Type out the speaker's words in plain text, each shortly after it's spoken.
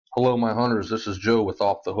Hello my hunters, this is Joe with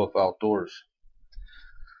Off the Hoof Outdoors.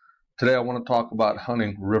 Today I want to talk about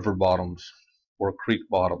hunting river bottoms or creek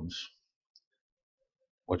bottoms,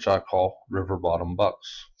 which I call river bottom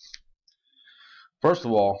bucks. First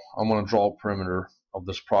of all, I'm going to draw a perimeter of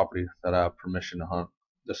this property that I have permission to hunt.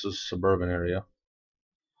 This is a suburban area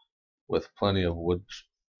with plenty of woods.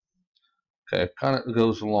 Okay, it kind of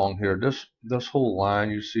goes along here. This whole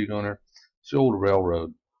line you see going there, it's the old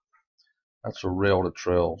railroad. That's a rail to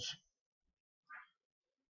trails.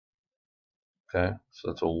 Okay, so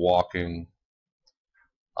it's a walking,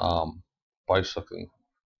 bicycling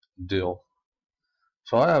deal.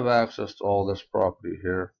 So I have access to all this property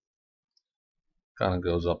here. Kind of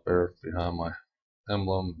goes up there behind my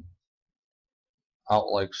emblem, out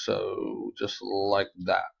like so, just like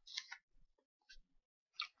that.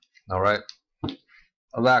 Alright, I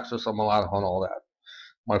have access, I'm allowed to hunt all that.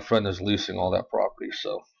 My friend is leasing all that property,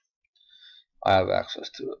 so I have access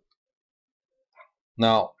to it.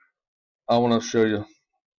 Now, I want to show you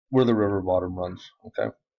where the river bottom runs,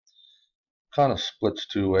 okay? Kind of splits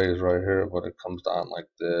two ways right here, but it comes down like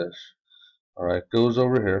this. Alright, goes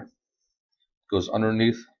over here, goes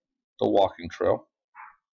underneath the walking trail,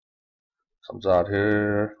 comes out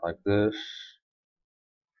here like this,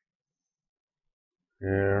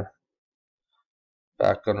 here,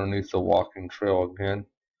 back underneath the walking trail again,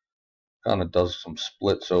 kind of does some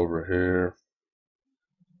splits over here,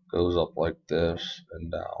 goes up like this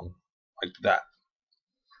and down like that.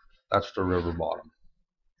 That's the river bottom,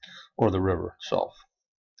 or the river itself.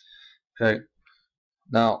 Okay,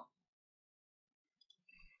 now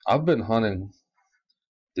I've been hunting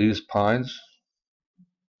these pines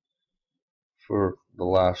for the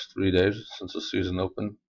last 3 days since the season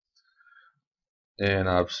opened, and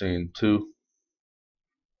I've seen two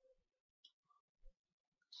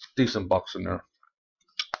decent bucks in there.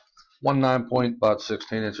 One 9-point, about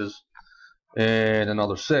 16 inches, and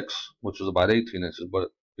another 6, which was about 18 inches, but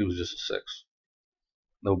it was just a 6.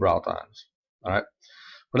 No brow tines. Alright.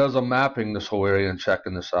 But as I'm mapping this whole area and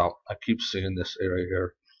checking this out, I keep seeing this area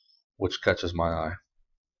here, which catches my eye.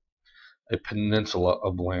 A peninsula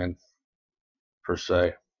of land, per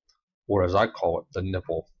se, or as I call it, the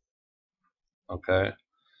nipple. Okay?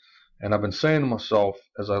 And I've been saying to myself,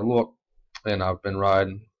 as I look, and I've been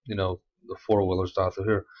riding, the four-wheelers down through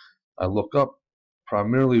here, I look up,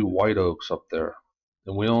 primarily white oaks up there.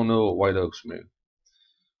 And we all know what white oaks mean.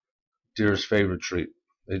 Deer's favorite treat.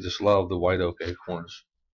 They just love the white oak acorns.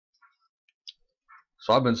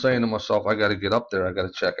 So I've been saying to myself, I got to get up there. I got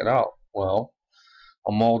to check it out. Well,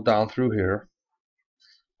 I'm all down through here.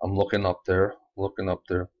 I'm looking up there, looking up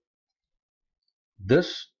there.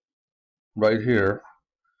 This right here,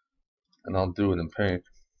 and I'll do it in pink.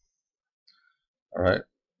 All right.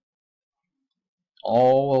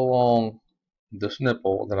 All along this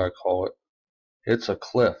nipple that I call it, it's a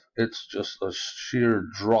cliff. It's just a sheer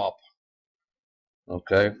drop.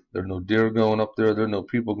 Okay. There's no deer going up there. There's no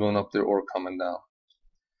people going up there or coming down.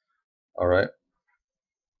 All right.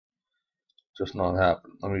 Just not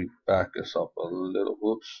happening. Let me back this up a little.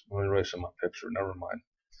 Whoops. Let me erase my picture. Never mind.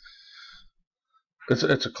 It's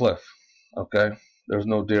a cliff. Okay. There's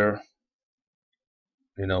no deer,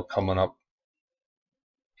 coming up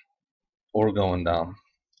or going down.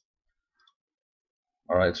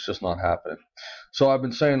 All right. It's just not happening. So I've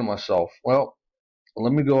been saying to myself, well,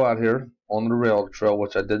 let me go out here on the rail trail,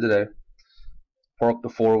 which I did today. Parked the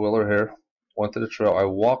four-wheeler here. Went to the trail. I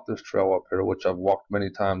walked this trail up here, which I've walked many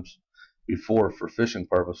times before for fishing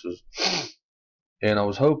purposes. And I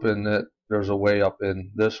was hoping that there's a way up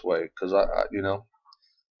in this way, because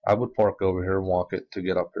I would park over here and walk it to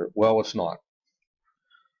get up here. Well, it's not.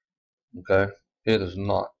 Okay, it is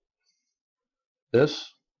not.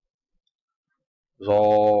 This is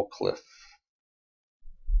all cliff.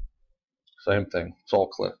 Same thing. It's all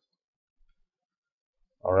cliff.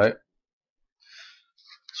 All right.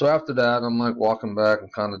 So after that, I'm like walking back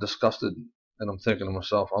and kind of disgusted, and I'm thinking to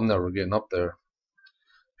myself, I'm never getting up there.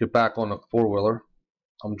 Get back on the four-wheeler.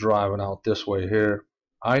 I'm driving out this way here.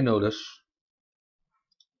 I notice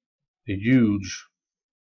a huge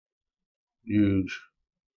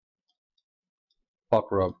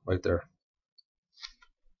buck rub right there.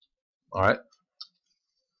 All right.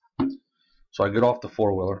 So I get off the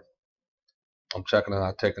four-wheeler. I'm checking it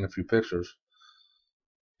out, taking a few pictures,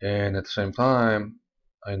 and at the same time,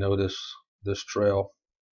 I notice this trail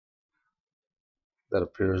that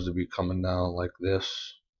appears to be coming down like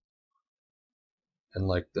this and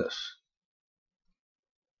like this.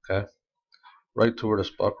 Okay, right to where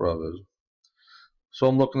this buck rub is. So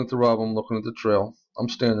I'm looking at the rub, I'm looking at the trail. I'm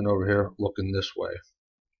standing over here looking this way.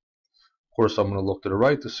 Of course, I'm going to look to the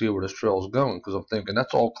right to see where this trail is going, because I'm thinking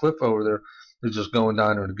that's all cliff over there. They're just going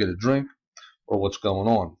down there to get a drink, or what's going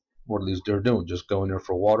on? What are these deer doing? Just going there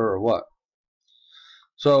for water or what?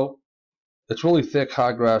 So it's really thick,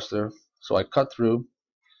 high grass there. So I cut through,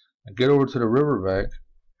 I get over to the riverbank,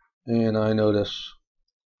 and I notice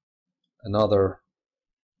another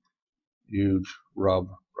huge rub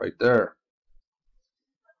right there.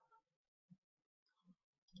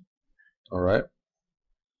 All right,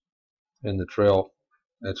 in the trail,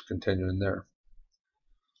 it's continuing there.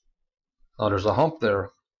 Now there's a hump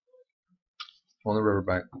there on the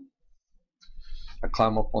riverbank. I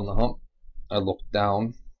climb up on the hump. I look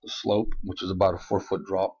down the slope, which is about a 4-foot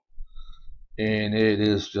drop, and it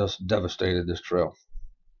is just devastated, this trail.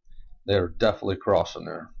 They're definitely crossing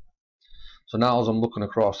there. So now as I'm looking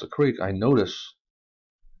across the creek, I notice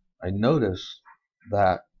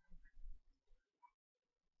that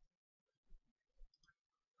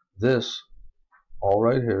this all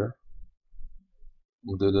right here,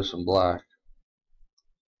 we'll do this in black,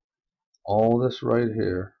 all this right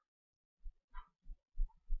here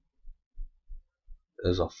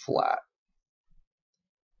is a flat.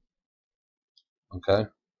 Okay,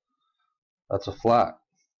 that's a flat.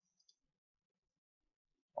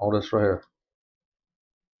 All this right here,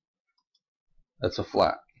 that's a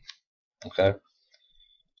flat. Okay,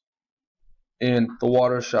 and the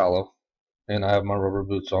water is shallow, and I have my rubber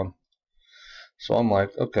boots on, so I'm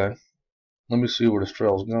like, okay, let me see where this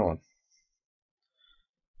trail is going.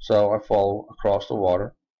 So I follow across the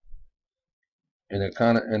water, and it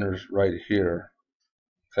kind of enters right here,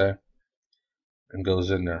 okay, and goes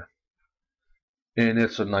in there. And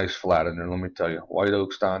it's a nice flat in there, let me tell you. White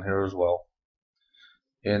oaks down here as well.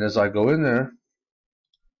 And as I go in there,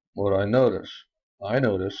 what I notice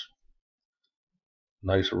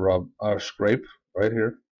nice rub or scrape right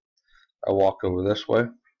here. I walk over this way,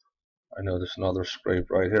 I notice another scrape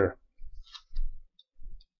right here.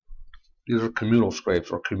 These are communal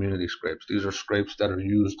scrapes or community scrapes. These are scrapes that are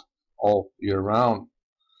used all year round.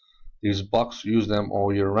 These bucks use them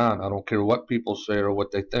all year round. I don't care what people say or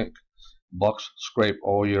what they think. Bucks scrape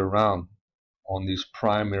all year round on these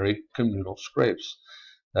primary communal scrapes.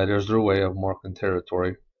 That is their way of marking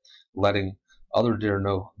territory, letting other deer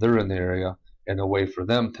know they're in the area, and a way for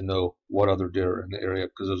them to know what other deer are in the area,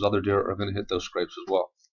 because those other deer are going to hit those scrapes as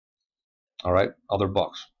well. Alright, other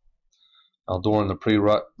bucks. Now during the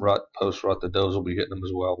pre-rut, rut, post-rut, the does will be hitting them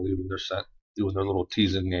as well, leaving their scent, doing their little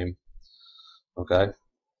teasing game. Okay,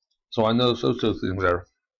 so I know those two things there.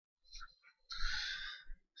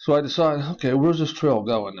 So I decide, okay, where's this trail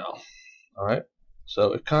going now? Alright,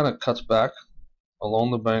 so it kind of cuts back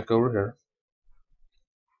along the bank over here,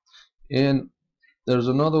 and there's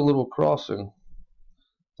another little crossing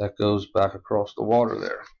that goes back across the water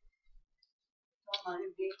there.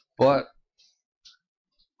 But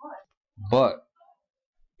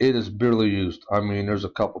it is barely used. I mean, there's a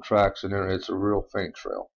couple tracks in there. It's a real faint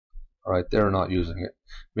trail. Alright, they're not using it.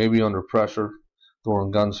 Maybe under pressure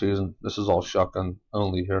during gun season. This is all shotgun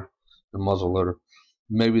only here, the muzzle loader.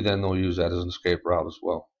 Maybe then they'll use that as an escape route as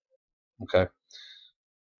well. Okay.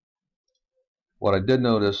 What I did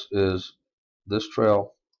notice is this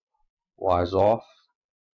trail lies off,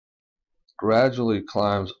 gradually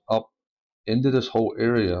climbs up into this whole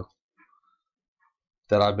area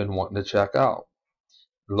that I've been wanting to check out.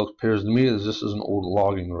 It appears to me as this is an old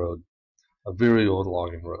logging road, a very old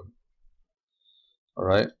logging road.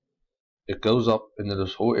 Alright, it goes up into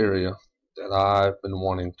this whole area that I've been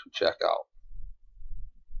wanting to check out.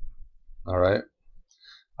 Alright,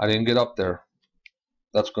 I didn't get up there.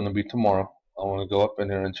 That's going to be tomorrow. I want to go up in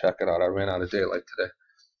there and check it out. I ran out of daylight today.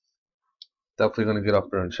 Definitely going to get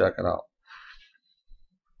up there and check it out.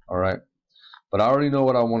 Alright, but I already know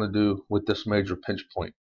what I want to do with this major pinch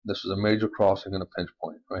point. This is a major crossing and a pinch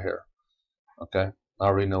point right here. Okay, I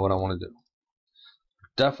already know what I want to do.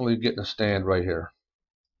 Definitely getting a stand right here,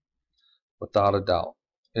 without a doubt.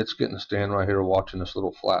 It's getting a stand right here, watching this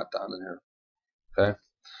little flat down in here. Okay,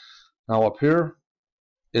 now up here,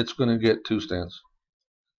 it's going to get two stands.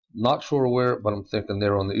 Not sure where, but I'm thinking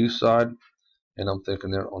they're on the east side, and I'm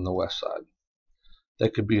thinking they're on the west side. They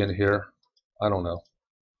could be in here. I don't know.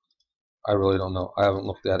 I really don't know. I haven't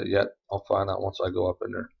looked at it yet. I'll find out once I go up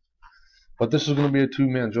in there. But this is going to be a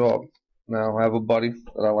two-man job. Now, I have a buddy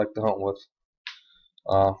that I like to hunt with.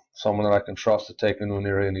 Someone that I can trust to take into an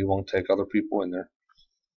area, and he won't take other people in there.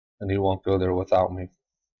 And he won't go there without me.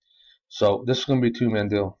 So this is going to be a two-man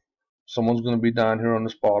deal. Someone's going to be down here on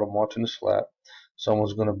this bottom watching this flat.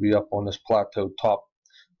 Someone's going to be up on this plateau top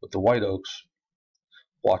with the white oaks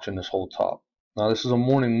watching this whole top. Now this is a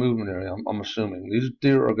morning movement area, I'm assuming. These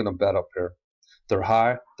deer are going to bed up here. They're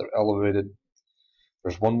high, they're elevated.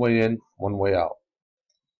 There's one way in, one way out.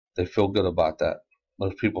 They feel good about that.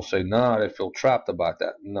 Most people say, nah, they feel trapped about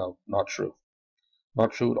that. No, not true.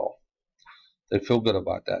 Not true at all. They feel good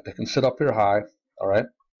about that. They can sit up here high, all right?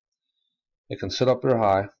 They can sit up here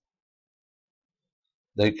high.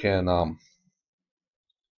 They can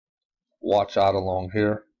watch out along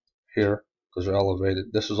here, because they're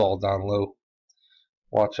elevated. This is all down low.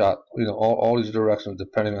 Watch out, all these directions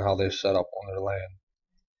depending on how they set up on their land,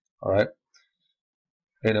 all right?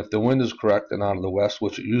 And if the wind is correct and out of the west,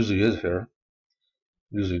 which it usually is here,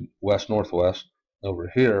 usually west-northwest,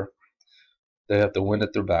 over here, they have the wind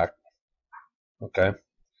at their back, okay?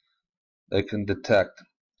 They can detect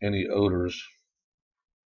any odors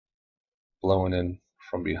blowing in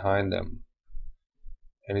from behind them,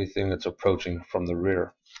 anything that's approaching from the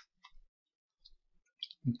rear.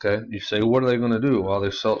 Okay, you say, what are they going to do? Well,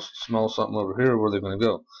 they smell something over here, where are they going to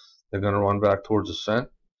go? They're going to run back towards the scent?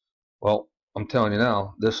 Well, I'm telling you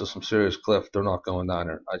now, this is some serious cliff. They're not going down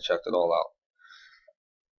there. I checked it all out.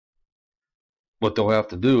 What they'll have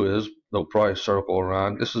to do is, they'll probably circle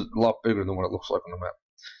around. This is a lot bigger than what it looks like on the map.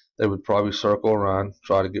 They would probably circle around,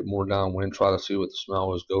 try to get more downwind, try to see what the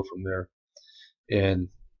smell is, go from there, and,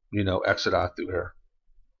 exit out through here.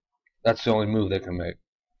 That's the only move they can make.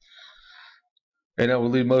 And that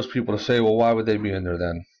would lead most people to say, well, why would they be in there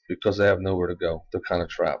then? Because they have nowhere to go. They're kind of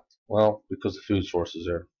trapped. Well, because the food source is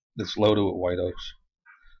there. It's loaded with white oaks.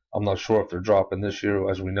 I'm not sure if they're dropping this year.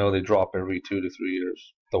 As we know, they drop every 2 to 3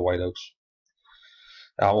 years, the white oaks.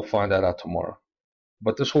 I will find that out tomorrow.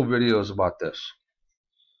 But this whole video is about this.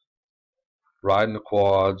 Riding the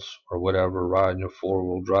quads or whatever, riding your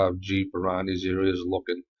four-wheel drive Jeep around these areas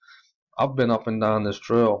looking. I've been up and down this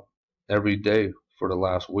trail every day for the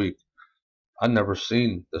last week. I never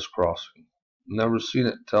seen this crossing. Never seen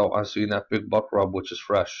it until I seen that big buck rub, which is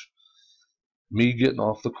fresh. Me getting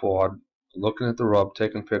off the quad, looking at the rub,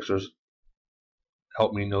 taking pictures,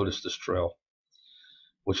 helped me notice this trail,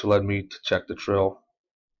 which led me to check the trail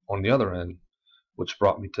on the other end, which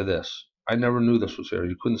brought me to this. I never knew this was here.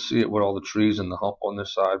 You couldn't see it with all the trees and the hump on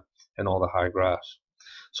this side and all the high grass.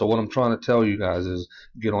 So what I'm trying to tell you guys is,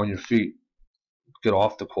 get on your feet, get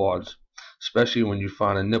off the quads, especially when you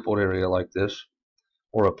find a nippled area like this,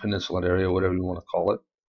 or a peninsula area, whatever you want to call it,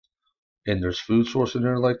 and there's food source in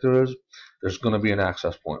there like there is, there's going to be an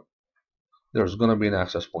access point. There's going to be an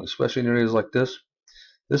access point, especially in areas like this.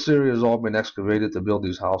 This area has all been excavated to build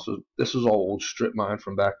these houses. This is all old strip mine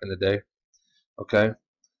from back in the day. Okay,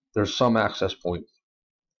 there's some access point.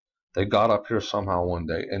 They got up here somehow one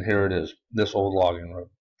day, and here it is, this old logging road.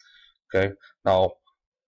 Okay, now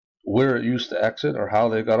where it used to exit or how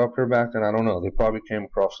they got up here back then, I don't know. They probably came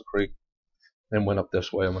across the creek and went up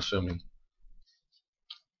this way, I'm assuming,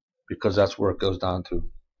 because that's where it goes down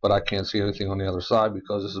to. But I can't see anything on the other side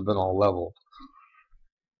because this has been all leveled.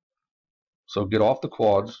 So get off the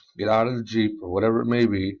quads, get out of the Jeep or whatever it may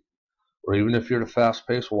be, or even if you're at a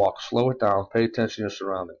fast-paced walk, slow it down, pay attention to your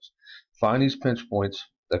surroundings. Find these pinch points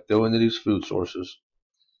that go into these food sources,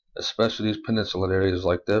 especially these peninsula areas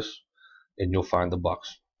like this, and you'll find the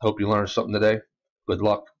bucks. Hope you learned something today. Good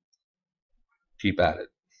luck. Keep at it.